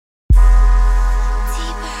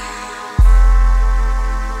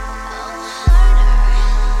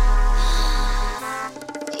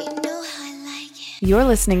You're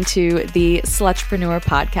listening to the Slutrepreneur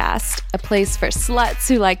Podcast, a place for sluts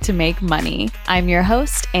who like to make money. I'm your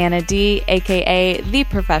host, Anna D, aka The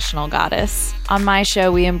Professional Goddess. On my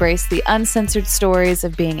show, we embrace the uncensored stories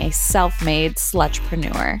of being a self-made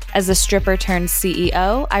slutrepreneur. As a stripper turned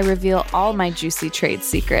CEO, I reveal all my juicy trade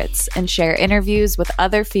secrets and share interviews with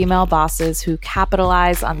other female bosses who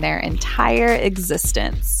capitalize on their entire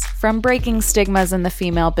existence. From breaking stigmas in the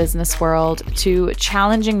female business world to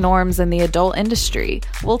challenging norms in the adult industry,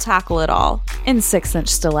 we'll tackle it all. In 6-inch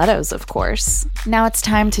stilettos, of course. Now it's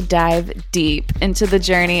time to dive deep into the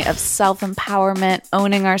journey of self-empowerment,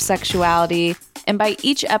 owning our sexuality, and by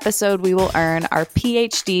each episode, we will earn our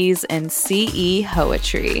PhDs in CE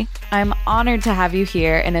Poetry. I'm honored to have you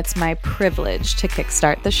here, and it's my privilege to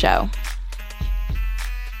kickstart the show.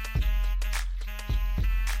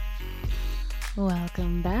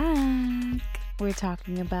 Welcome back. We're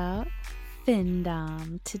talking about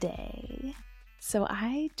Findom today. So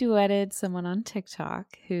I duetted someone on TikTok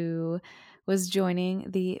who was joining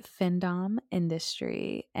the Findom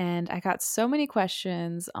industry, and I got so many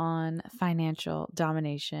questions on financial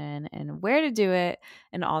domination and where to do it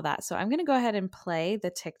and all that. So I'm going to go ahead and play the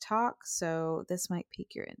TikTok, so this might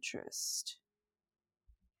pique your interest.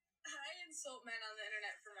 I insult men on the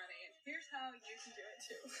internet for money, and here's how you can do it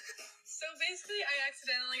too. So basically, I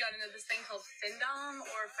accidentally got into this thing called Findom,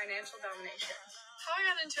 or financial domination. How I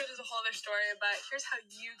got into it is a whole other story, but here's how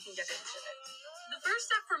you can get into it. The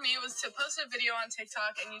first step for me was to post a video on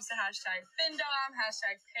TikTok and use the hashtag Findom,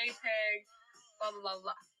 hashtag PayPig, blah, blah,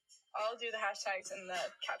 blah, blah. I'll do the hashtags in the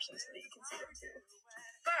captions so that you can see them too.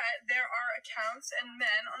 But there are accounts and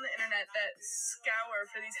men on the internet that scour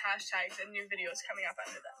for these hashtags and new videos coming up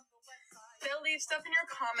under them. They'll leave stuff in your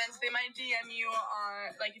comments. They might DM you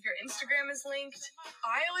on, like, if your Instagram is linked.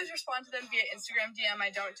 I always respond to them via Instagram DM. I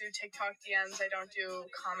don't do TikTok DMs. I don't do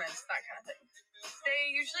comments, that kind of thing.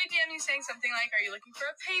 They usually DM you saying something like, are you looking for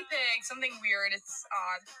a pay pig? Something weird. It's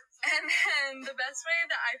odd. And then the best way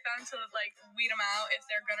that I found to, like, weed them out, if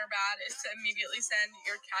they're good or bad, is to immediately send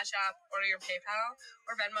your Cash App or your PayPal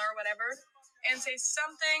or Venmo or whatever and say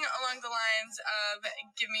something along the lines of,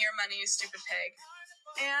 give me your money, you stupid pig.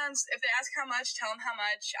 And if they ask how much, tell them how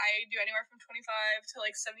much. I do anywhere from $25 to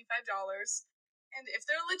like $75. And if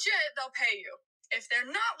they're legit, they'll pay you. If they're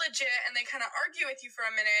not legit and they kind of argue with you for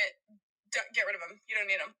a minute, get rid of them. You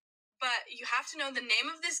don't need them. But you have to know the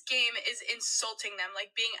name of this game is insulting them,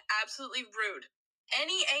 like being absolutely rude.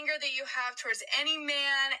 Any anger that you have towards any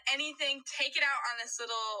man, anything, take it out on this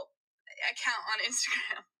little account on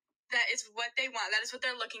Instagram. That is what they want. That is what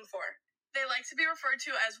they're looking for. They like to be referred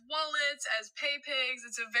to as wallets, as pay pigs.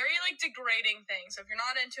 It's a very, like, degrading thing. So if you're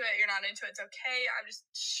not into it, you're not into it. It's okay. I'm just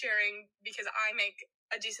sharing because I make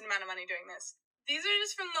a decent amount of money doing this. These are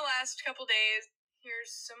just from the last couple days. Here's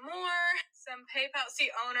some more. Some PayPal, see,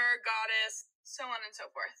 owner, goddess, so on and so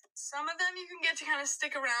forth. Some of them you can get to kind of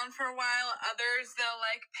stick around for a while. Others, they'll,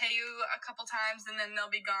 like, pay you a couple times and then they'll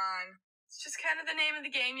be gone. It's just kind of the name of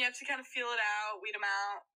the game. You have to kind of feel it out, weed them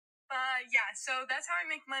out. Yeah, so that's how I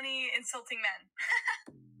make money insulting men.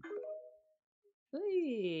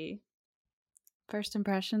 Hey. First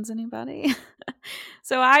impressions, anybody?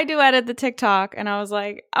 So I duetted the TikTok and I was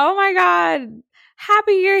like, oh my God,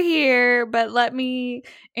 happy you're here, but let me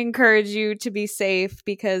encourage you to be safe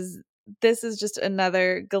because this is just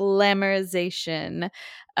another glamorization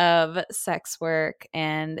of sex work.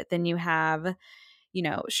 And then you have,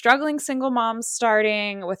 struggling single moms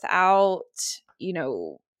starting without,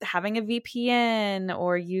 having a VPN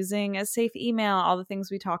or using a safe email, all the things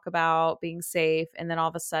we talk about being safe. And then all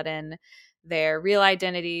of a sudden their real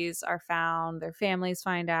identities are found, their families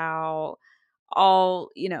find out, all,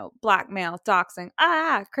 blackmail, doxing,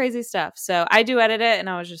 crazy stuff. So I duetted it and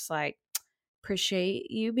I was just like, appreciate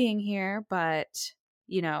you being here, but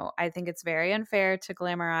I think it's very unfair to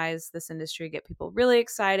glamorize this industry, get people really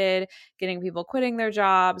excited, getting people quitting their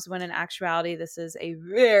jobs, when in actuality, this is a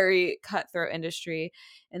very cutthroat industry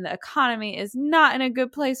and the economy is not in a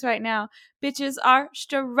good place right now. Bitches are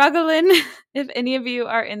struggling. If any of you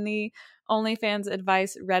are in the OnlyFans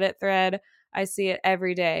advice Reddit thread, I see it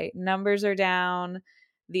every day. Numbers are down.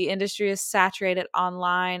 The industry is saturated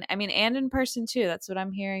online. I mean, and in person too. That's what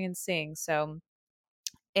I'm hearing and seeing. So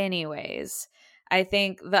anyways, I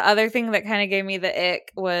think the other thing that kind of gave me the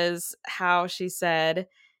ick was how she said,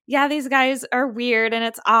 yeah, these guys are weird and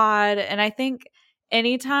it's odd. And I think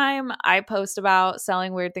anytime I post about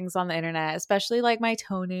selling weird things on the internet, especially like my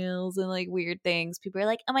toenails and like weird things, people are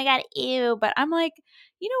like, oh my God, ew. But I'm like,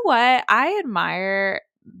 you know what? I admire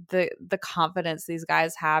the confidence these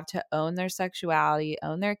guys have to own their sexuality,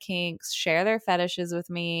 own their kinks, share their fetishes with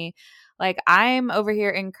me. Like, I'm over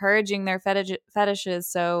here encouraging their fetishes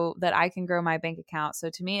so that I can grow my bank account. So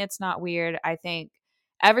to me, it's not weird. I think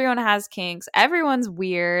everyone has kinks. Everyone's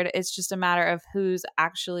weird. It's just a matter of who's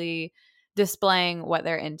actually displaying what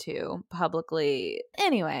they're into publicly.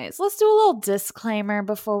 Anyways, let's do a little disclaimer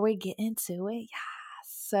before we get into it. Yeah.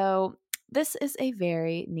 So this is a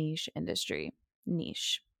very niche industry.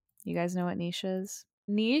 Niche. You guys know what niche is?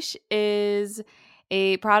 Niche is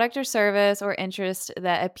a product or service or interest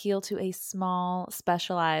that appeal to a small,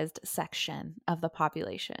 specialized section of the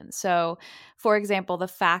population. So, for example, the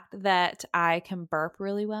fact that I can burp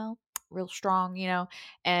really well, real strong,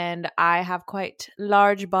 and I have quite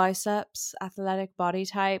large biceps, athletic body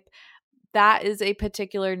type, that is a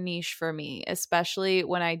particular niche for me, especially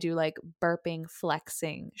when I do like burping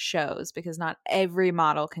flexing shows, because not every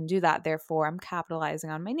model can do that. Therefore, I'm capitalizing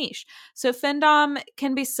on my niche. So Findom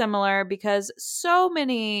can be similar because so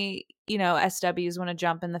many, SWs want to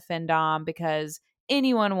jump in the Findom because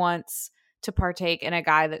anyone wants to partake in a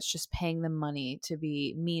guy that's just paying them money to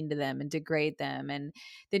be mean to them and degrade them. And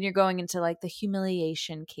then you're going into like the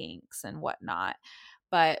humiliation kinks and whatnot.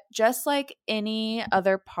 But just like any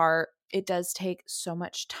other part, it does take so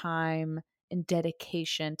much time and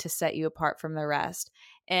dedication to set you apart from the rest.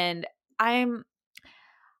 And I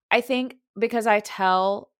think because I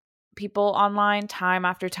tell people online time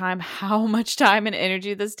after time how much time and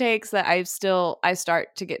energy this takes, that I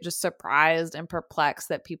start to get just surprised and perplexed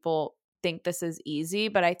that people think this is easy.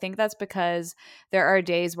 But I think that's because there are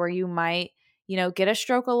days where you might, get a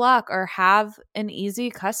stroke of luck or have an easy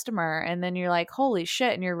customer, and then you're like, holy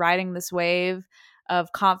shit, and you're riding this wave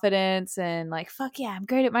of confidence and like, fuck yeah, I'm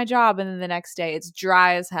great at my job. And then the next day it's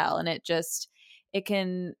dry as hell, and it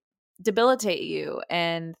can debilitate you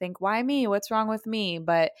and think, why me? What's wrong with me?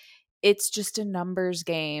 But it's just a numbers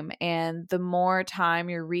game. And the more time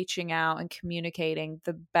you're reaching out and communicating,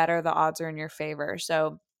 the better the odds are in your favor.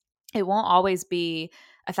 So it won't always be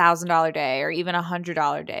 $1,000 day or even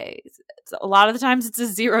 $100 day. A lot of the times it's a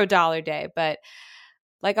 $0 day. But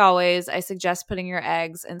like always, I suggest putting your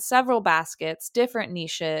eggs in several baskets, different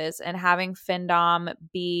niches, and having Findom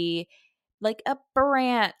be like a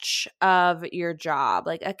branch of your job,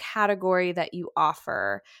 like a category that you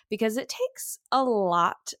offer, because it takes a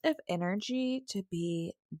lot of energy to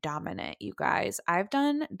be dominant, you guys. I've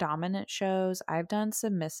done dominant shows, I've done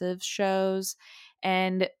submissive shows,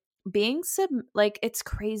 and it's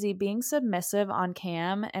crazy being submissive on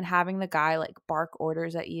cam and having the guy like bark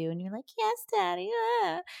orders at you and you're like, yes, daddy.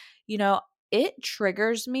 You know, it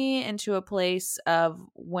triggers me into a place of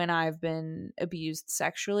when I've been abused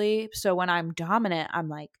sexually. So when I'm dominant, I'm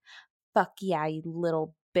like, fuck yeah, you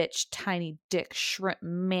little bitch, tiny dick shrimp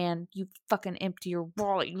man, you fucking empty your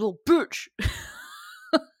wallet, you little bitch.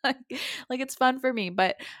 like, it's fun for me,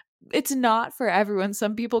 but it's not for everyone.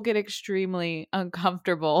 Some people get extremely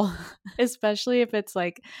uncomfortable, especially if it's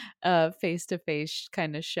like a face-to-face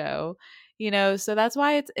kind of show, so that's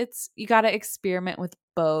why it's you got to experiment with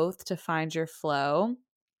both to find your flow.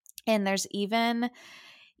 And there's even,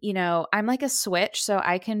 I'm like a switch, so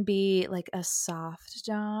I can be like a soft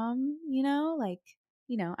dom,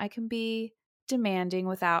 I can be demanding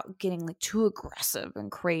without getting like too aggressive and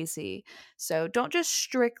crazy. So don't just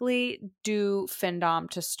strictly do Findom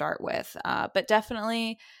to start with, but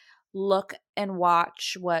definitely look and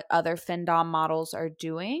watch what other Findom models are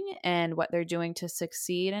doing and what they're doing to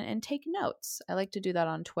succeed, and take notes. I like to do that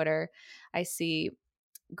on Twitter. I see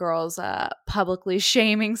girls publicly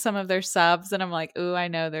shaming some of their subs, and I'm like, ooh, I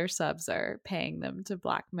know their subs are paying them to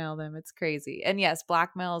blackmail them. It's crazy. And yes,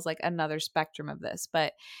 blackmail is like another spectrum of this,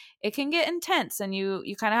 but it can get intense, and you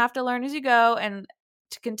kind of have to learn as you go. And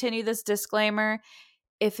to continue this disclaimer,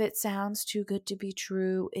 if it sounds too good to be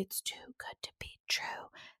true, it's too good to be true.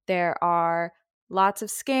 There are lots of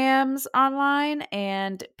scams online,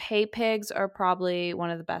 and pay pigs are probably one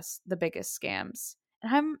of the biggest scams.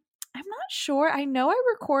 And I'm not sure. I know I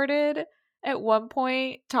recorded at one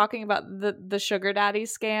point talking about the sugar daddy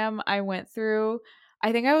scam I went through.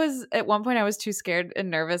 I think at one point I was too scared and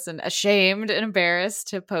nervous and ashamed and embarrassed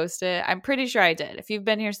to post it. I'm pretty sure I did. If you've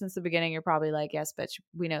been here since the beginning, you're probably like, yes, bitch,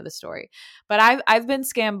 we know the story. But I've been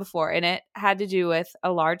scammed before, and it had to do with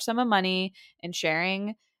a large sum of money and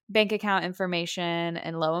sharing bank account information.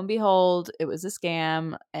 And lo and behold, it was a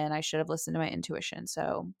scam, and I should have listened to my intuition.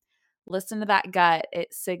 So listen to that gut.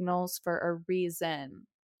 It signals for a reason.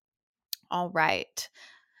 All right.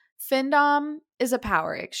 Findom is a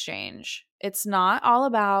power exchange. It's not all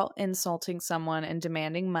about insulting someone and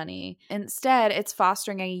demanding money. Instead, it's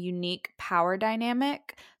fostering a unique power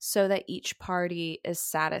dynamic so that each party is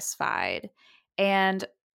satisfied. And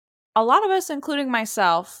a lot of us, including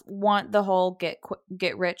myself, want the whole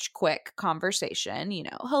get rich quick conversation. You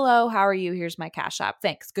know, hello, how are you? Here's my cash app.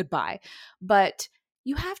 Thanks, goodbye. But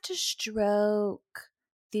you have to stroke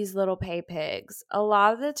these little pay pigs. A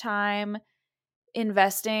lot of the time,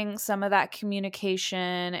 investing some of that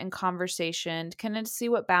communication and conversation to kind of see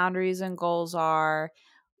what boundaries and goals are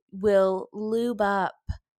will lube up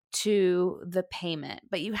to the payment.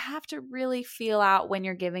 But you have to really feel out when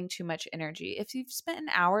you're giving too much energy. If you've spent an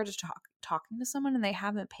hour to talking to someone and they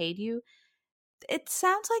haven't paid you, it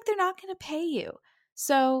sounds like they're not going to pay you.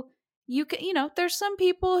 So you can, there's some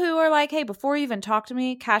people who are like, hey, before you even talk to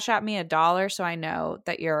me, cash out me $1 so I know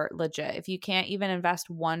that you're legit. If you can't even invest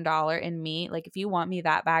 $1 in me, like if you want me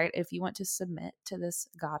that bad, if you want to submit to this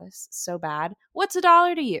goddess so bad, what's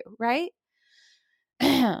 $1 to you, right?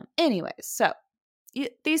 Anyways, so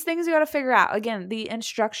these things you got to figure out. Again, the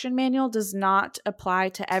instruction manual does not apply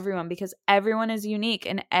to everyone because everyone is unique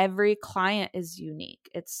and every client is unique.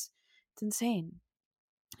 It's insane.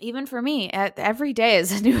 Even for me, every day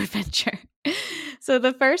is a new adventure. So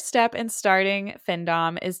the first step in starting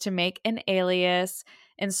Findom is to make an alias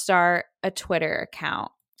and start a Twitter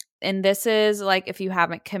account. And this is like if you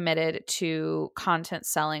haven't committed to content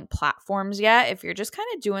selling platforms yet, if you're just kind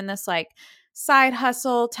of doing this like side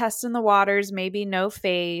hustle, testing the waters, maybe no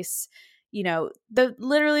face,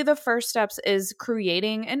 literally the first steps is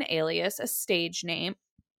creating an alias, a stage name,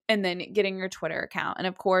 and then getting your Twitter account. And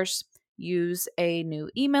of course, use a new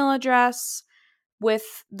email address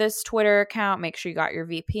with this Twitter account. Make sure you got your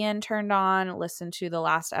VPN turned on. Listen to the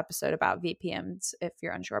last episode about VPNs if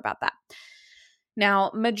you're unsure about that.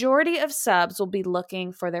 Now, majority of subs will be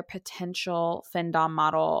looking for their potential Findom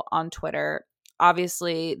model on Twitter.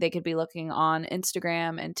 Obviously, they could be looking on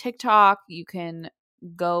Instagram and TikTok. You can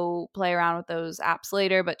go play around with those apps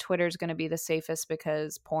later, but Twitter is going to be the safest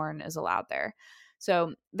because porn is allowed there.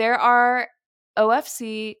 So there are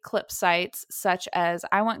OFC clip sites such as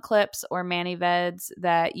I Want Clips or ManyVids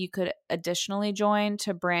that you could additionally join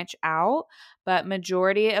to branch out, but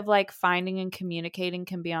majority of like finding and communicating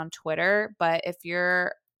can be on Twitter. But if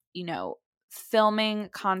you're, filming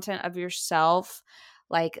content of yourself,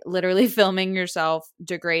 like literally filming yourself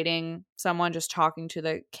degrading someone, just talking to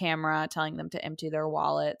the camera, telling them to empty their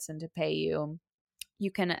wallets and to pay you,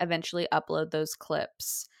 you can eventually upload those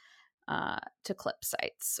clips to clip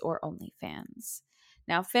sites or OnlyFans.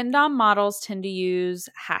 Now, Findom models tend to use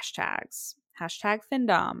hashtags. Hashtag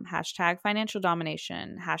Findom, hashtag financial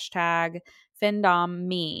domination, hashtag Findom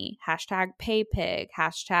me, hashtag paypig,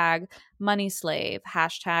 hashtag money slave,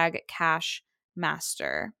 hashtag cash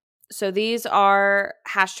master. So these are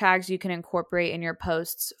hashtags you can incorporate in your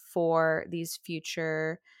posts for these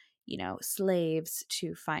future, slaves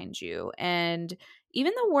to find you. And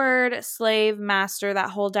even the word slave master,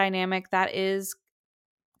 that whole dynamic, that is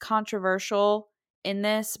controversial in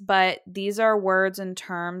this, but these are words and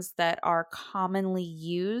terms that are commonly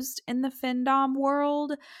used in the Findom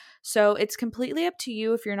world. So it's completely up to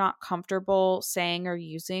you if you're not comfortable saying or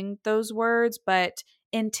using those words, but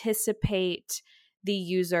anticipate the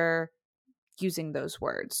user using those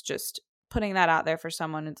words. Just putting that out there for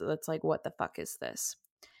someone that's like, what the fuck is this?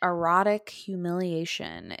 Erotic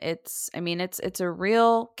humiliation. It's a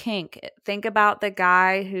real kink. Think about the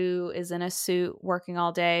guy who is in a suit working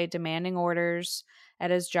all day, demanding orders at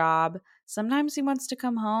his job. Sometimes he wants to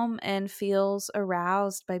come home and feels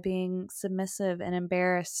aroused by being submissive and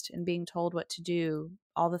embarrassed and being told what to do,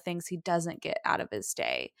 all the things he doesn't get out of his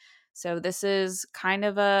day. So this is kind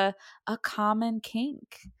of a common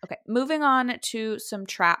kink. Okay, moving on to some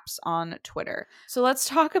traps on Twitter. So let's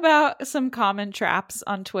talk about some common traps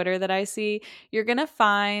on Twitter that I see. You're going to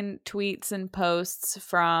find tweets and posts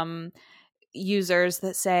from users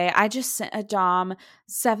that say, I just sent a Dom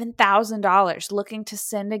 $7,000 looking to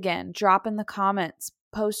send again. Drop in the comments,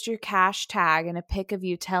 post your cash tag and a pic of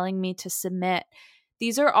you telling me to submit.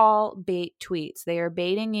 These are all bait tweets. They are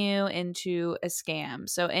baiting you into a scam.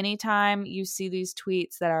 So anytime you see these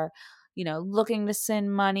tweets that are, looking to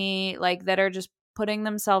send money, like that are just putting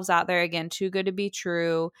themselves out there, again, too good to be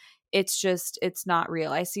true, it's not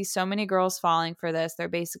real. I see so many girls falling for this. They're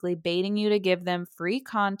basically baiting you to give them free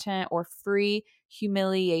content or free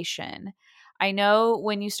humiliation. I know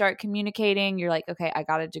when you start communicating, you're like, okay, I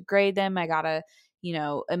got to degrade them. I got to,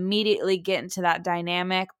 immediately get into that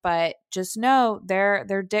dynamic, but just know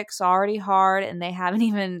their dick's already hard and they haven't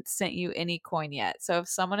even sent you any coin yet. So if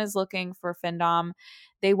someone is looking for Findom,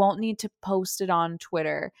 they won't need to post it on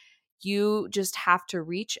Twitter. You just have to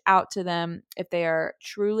reach out to them. If they are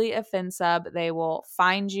truly a FinSub, they will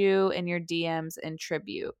find you in your DMs and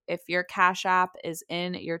tribute. If your Cash App is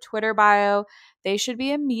in your Twitter bio, they should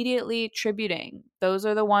be immediately tributing. Those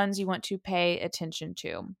are the ones you want to pay attention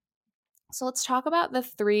to. So let's talk about the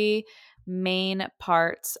 3 main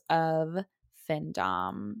parts of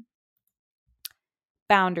Findom.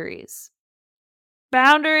 Boundaries.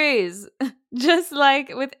 Just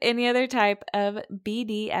like with any other type of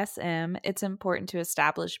BDSM, it's important to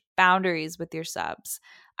establish boundaries with your subs.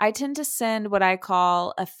 I tend to send what I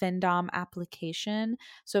call a Findom application.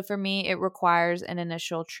 So for me, it requires an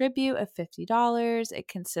initial tribute of $50. It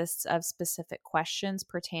consists of specific questions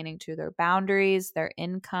pertaining to their boundaries, their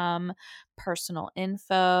income, personal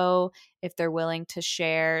info, if they're willing to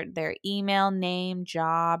share their email, name,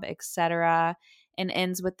 job, etc., and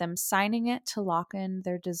ends with them signing it to lock in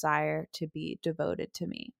their desire to be devoted to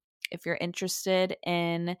me. If you're interested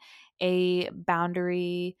in a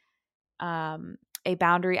boundary application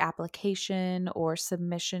or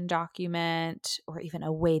submission document or even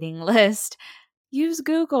a waiting list, use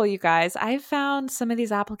Google, you guys. I found some of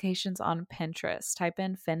these applications on Pinterest. Type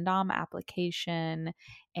in Findom application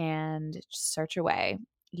and just search away.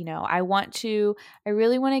 I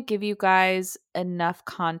really want to give you guys enough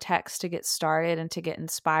context to get started and to get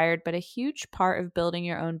inspired, but a huge part of building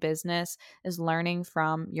your own business is learning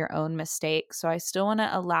from your own mistakes. So I still want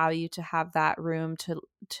to allow you to have that room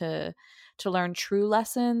to learn true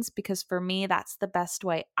lessons, because for me, that's the best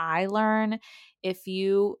way I learn. If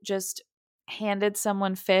you just handed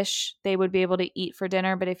someone fish, they would be able to eat for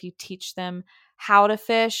dinner, but if you teach them how to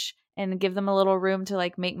fish and give them a little room to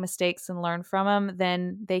like make mistakes and learn from them,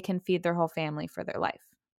 then they can feed their whole family for their life.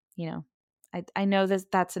 I know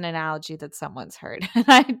that's an analogy that someone's heard, and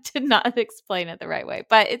I did not explain it the right way,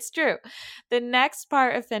 but it's true. The next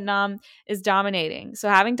part of Findom is dominating. So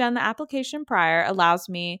having done the application prior allows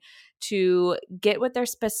me to get what their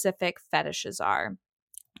specific fetishes are.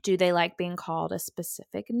 Do they like being called a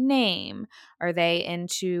specific name? Are they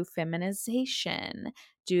into feminization?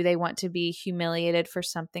 Do they want to be humiliated for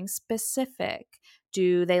something specific?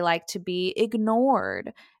 Do they like to be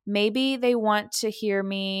ignored? Maybe they want to hear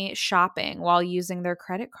me shopping while using their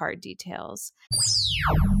credit card details.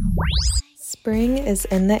 Spring is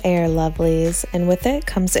in the air, lovelies, and with it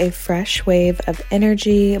comes a fresh wave of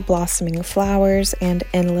energy, blossoming flowers, and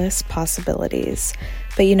endless possibilities.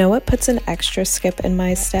 But you know what puts an extra skip in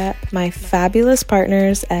my step? My fabulous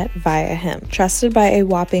partners at Via Hemp. Trusted by a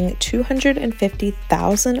whopping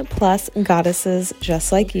 250,000 plus goddesses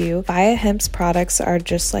just like you, Via Hemp's products are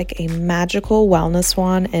just like a magical wellness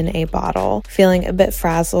wand in a bottle. Feeling a bit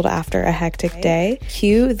frazzled after a hectic day?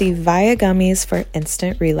 Cue the Via gummies for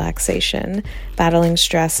instant relaxation. Battling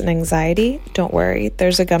stress and anxiety? Don't worry,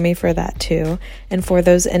 there's a gummy for that too. And for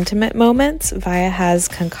those intimate moments, Via has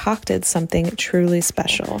concocted something truly special.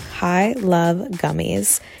 High Love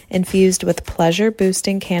Gummies. Infused with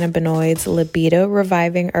pleasure-boosting cannabinoids,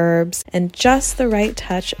 libido-reviving herbs, and just the right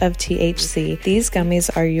touch of THC, these gummies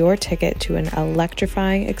are your ticket to an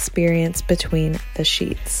electrifying experience between the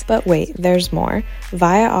sheets. But wait, there's more.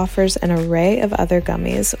 Via offers an array of other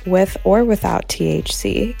gummies with or without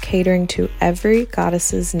THC, catering to every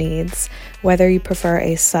goddess's needs. Whether you prefer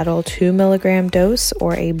a subtle 2 milligram dose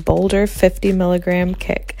or a bolder 50 milligram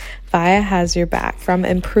kick, Via has your back. From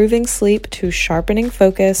improving sleep to sharpening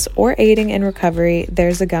focus or aiding in recovery,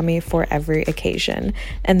 there's a gummy for every occasion.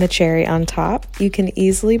 And the cherry on top, you can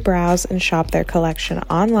easily browse and shop their collection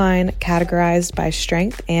online, categorized by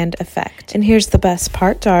strength and effect. And here's the best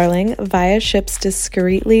part, darling. Via ships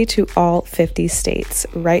discreetly to all 50 states,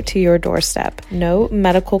 right to your doorstep. No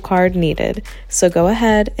medical card needed. So go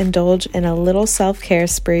ahead, indulge in a little self-care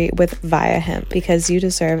spree with Via Hemp, because you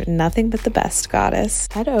deserve nothing but the best, goddess.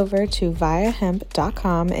 Head over to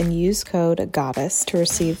viahemp.com and use code GODDESS to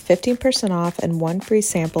receive 15% off and one free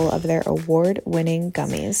sample of their award-winning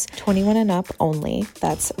gummies. 21 and up only.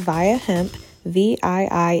 That's viahemp,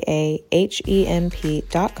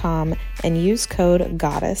 viahemp.com, and use code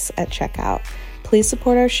GODDESS at checkout. Please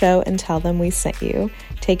support our show and tell them we sent you.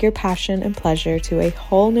 Take your passion and pleasure to a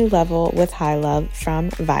whole new level with High Love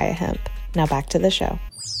from Via Hemp. Now back to the show.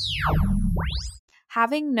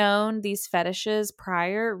 Having known these fetishes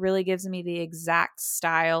prior really gives me the exact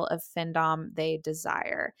style of Findom they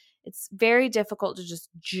desire. It's very difficult to just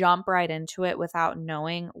jump right into it without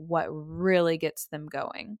knowing what really gets them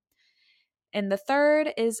going. And the third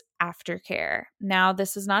is aftercare. Now,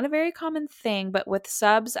 this is not a very common thing, but with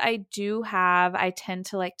subs I tend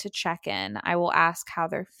to like to check in. I will ask how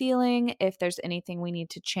they're feeling, if there's anything we need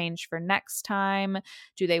to change for next time.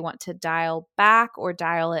 Do they want to dial back or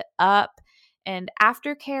dial it up? And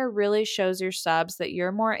aftercare really shows your subs that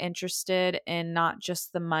you're more interested in not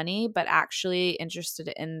just the money, but actually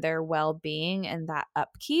interested in their well-being and that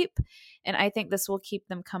upkeep. And I think this will keep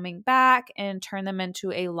them coming back and turn them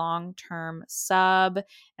into a long-term sub.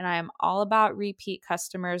 And I am all about repeat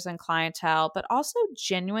customers and clientele, but also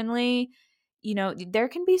genuinely, there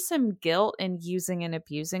can be some guilt in using and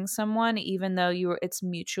abusing someone, even though it's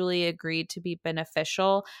mutually agreed to be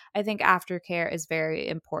beneficial. I think aftercare is very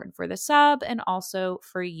important for the sub and also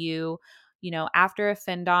for you. After a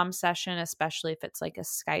Findom session, especially if it's like a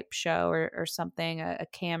Skype show or something, a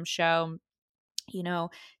cam show,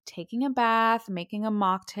 taking a bath, making a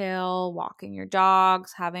mocktail, walking your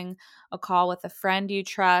dogs, having a call with a friend you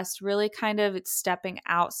trust, really kind of stepping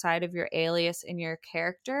outside of your alias in your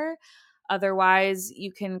character. Otherwise, you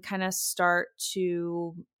can kind of start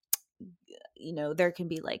to, there can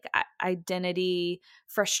be like identity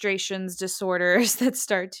frustrations disorders that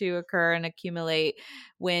start to occur and accumulate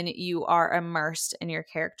when you are immersed in your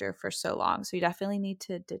character for so long. So you definitely need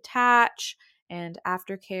to detach, and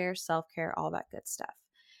aftercare, self-care, all that good stuff.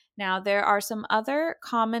 Now, there are some other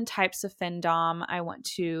common types of Findom I want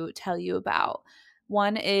to tell you about.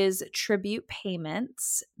 One is tribute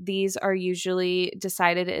payments. These are usually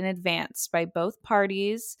decided in advance by both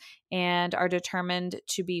parties and are determined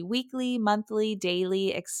to be weekly, monthly,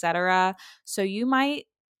 daily, etc. So you might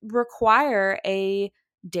require a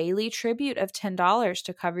daily tribute of $10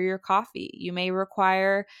 to cover your coffee. You may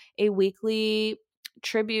require a weekly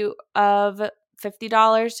tribute of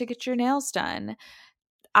 $50 to get your nails done.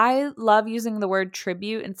 I love using the word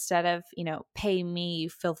tribute instead of, pay me, you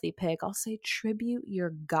filthy pig. I'll say tribute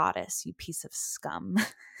your goddess, you piece of scum.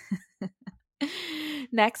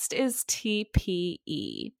 Next is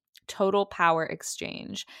TPE, total power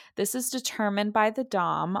exchange. This is determined by the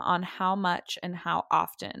Dom on how much and how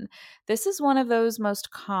often. This is one of those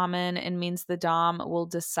most common and means the Dom will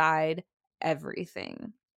decide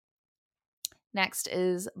everything. Next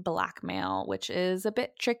is blackmail, which is a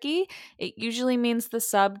bit tricky. It usually means the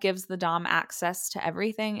sub gives the Dom access to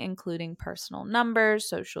everything, including personal numbers,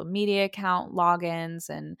 social media account logins,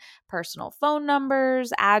 and personal phone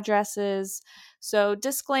numbers, addresses. So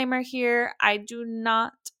disclaimer here, I do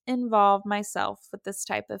not involve myself with this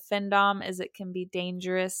type of Findom as it can be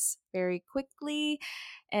dangerous very quickly.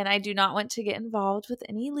 And I do not want to get involved with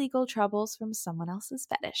any legal troubles from someone else's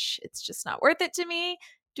fetish. It's just not worth it to me.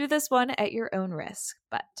 Do this one at your own risk.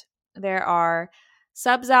 But there are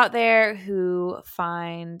subs out there who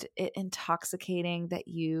find it intoxicating that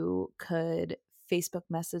you could Facebook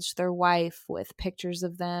message their wife with pictures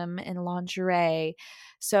of them in lingerie.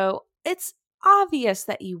 So it's obvious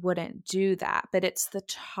that you wouldn't do that, but it's the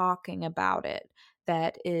talking about it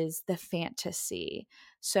that is the fantasy.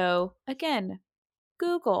 So again,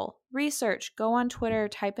 Google, research, go on Twitter,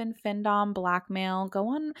 type in Findom blackmail, go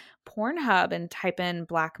on Pornhub and type in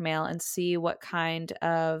blackmail and see what kind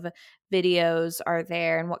of videos are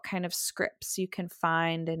there and what kind of scripts you can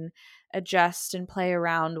find and adjust and play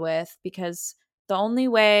around with, because the only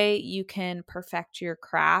way you can perfect your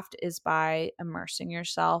craft is by immersing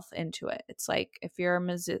yourself into it. It's like if you're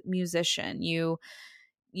a musician, you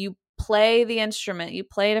play the instrument, you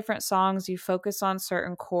play different songs, you focus on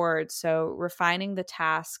certain chords. So refining the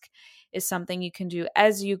task is something you can do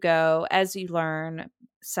as you go, as you learn,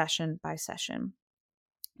 session by session.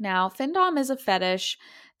 Now, Findom is a fetish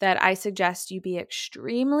that I suggest you be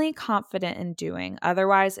extremely confident in doing.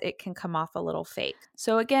 Otherwise, it can come off a little fake.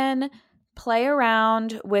 So again, play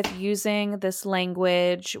around with using this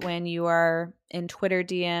language when you are in Twitter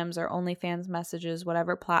DMs or OnlyFans messages,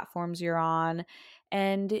 whatever platforms you're on.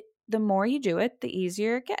 And the more you do it, the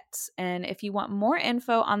easier it gets. And if you want more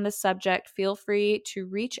info on the subject, feel free to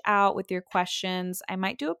reach out with your questions. I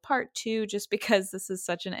might do a part 2 just because this is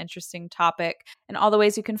such an interesting topic. And all the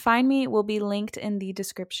ways you can find me will be linked in the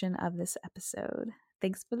description of this episode.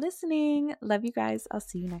 Thanks for listening. Love you guys. I'll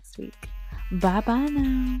see you next week. Bye-bye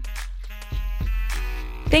now.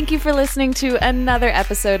 Thank you for listening to another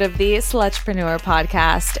episode of the Slutchpreneur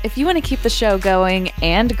podcast. If you want to keep the show going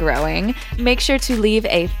and growing, make sure to leave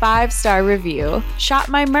a 5-star review. Shop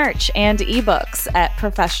my merch and ebooks at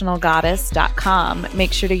professionalgoddess.com.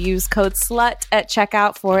 Make sure to use code SLUT at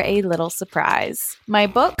checkout for a little surprise. My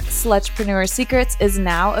book, Slutchpreneur Secrets, is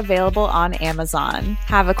now available on Amazon.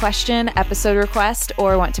 Have a question, episode request,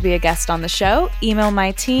 or want to be a guest on the show? Email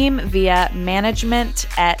my team via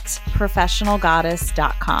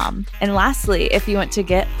management@professionalgoddess.com. gmail.com. And lastly, if you want to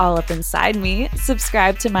get all up inside me,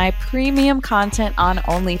 subscribe to my premium content on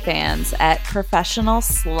OnlyFans at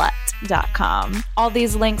professionalslut.com. All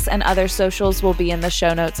these links and other socials will be in the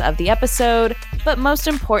show notes of the episode. But most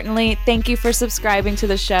importantly, thank you for subscribing to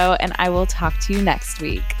the show, and I will talk to you next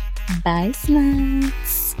week. Bye,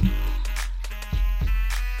 sluts.